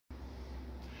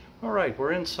Alright,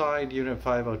 we're inside Unit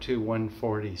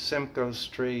 502-140 Simcoe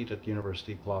Street at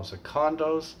University Plaza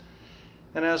condos.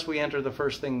 And as we enter, the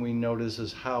first thing we notice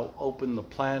is how open the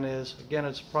plan is. Again,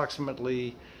 it's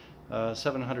approximately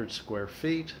 700 square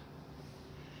feet.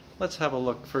 Let's have a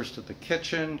look first at the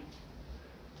kitchen.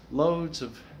 Loads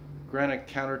of granite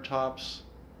countertops,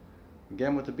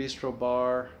 again with the bistro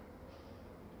bar,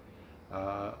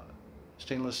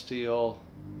 stainless steel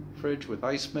fridge with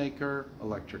ice maker,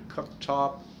 electric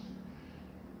cooktop,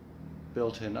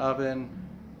 built-in oven,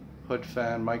 hood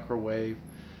fan, microwave,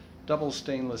 double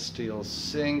stainless steel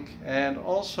sink, and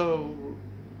also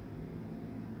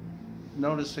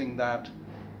noticing that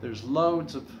there's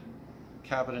loads of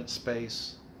cabinet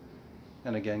space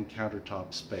and again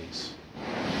countertop space.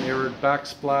 Mirrored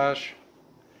backsplash,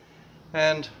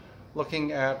 and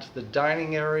looking at the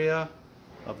dining area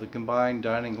of the combined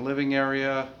dining living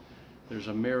area, there's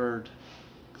a mirrored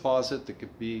closet that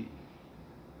could be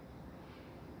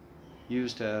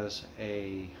used as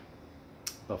a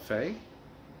buffet.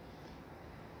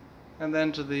 And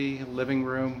then to the living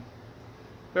room,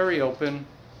 very open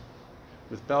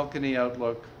with balcony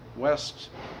outlook west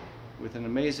with an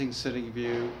amazing city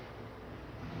view,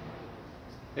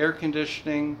 air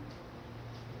conditioning,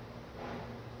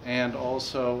 and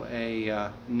also a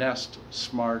Nest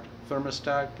smart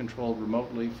thermostat controlled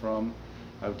remotely from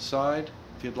outside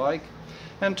if you'd like.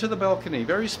 And to the balcony,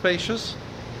 very spacious,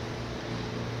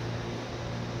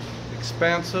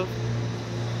 expansive.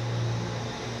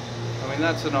 I mean,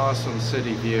 that's an awesome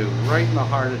city view right in the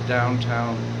heart of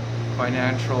downtown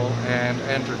financial and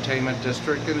entertainment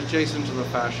district and adjacent to the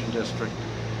fashion district.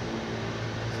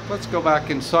 Let's go back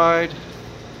inside,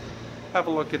 have a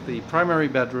look at the primary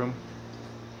bedroom,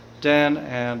 den,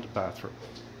 and bathroom.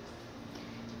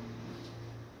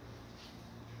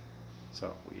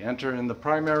 So we enter in the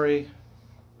primary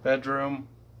bedroom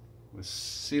with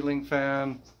ceiling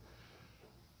fan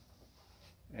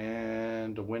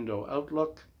and a window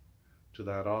outlook to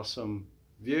that awesome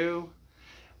view,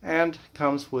 and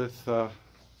comes with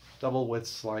double width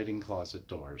sliding closet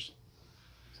doors,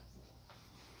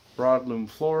 broad loom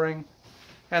flooring,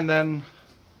 and then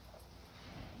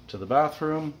to the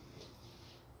bathroom.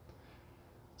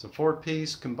 It's a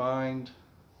 4-piece combined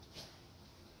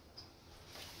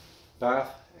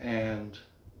bath and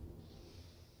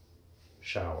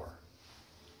shower.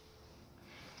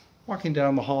 Walking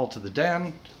down the hall to the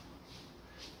den,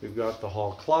 we've got the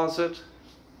hall closet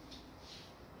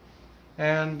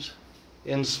and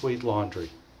in-suite laundry.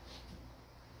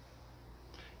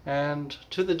 And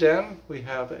to the den, we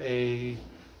have a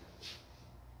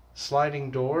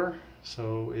sliding door,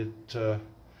 so it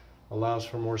allows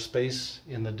for more space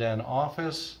in the den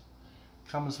office.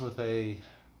 Comes with a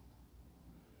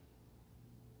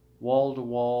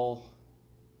wall-to-wall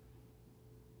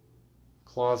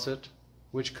closet,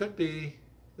 which could be,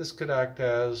 this could act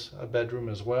as a bedroom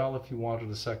as well if you wanted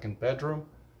a second bedroom.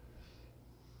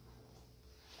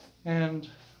 And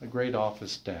a great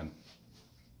office den.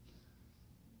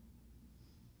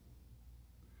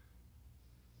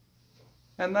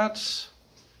 And that's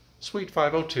Suite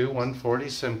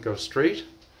 502-140 Simcoe Street.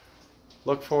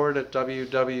 Look for it at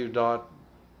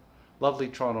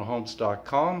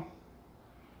www.lovelytorontohomes.com.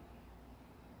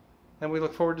 And we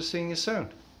look forward to seeing you soon.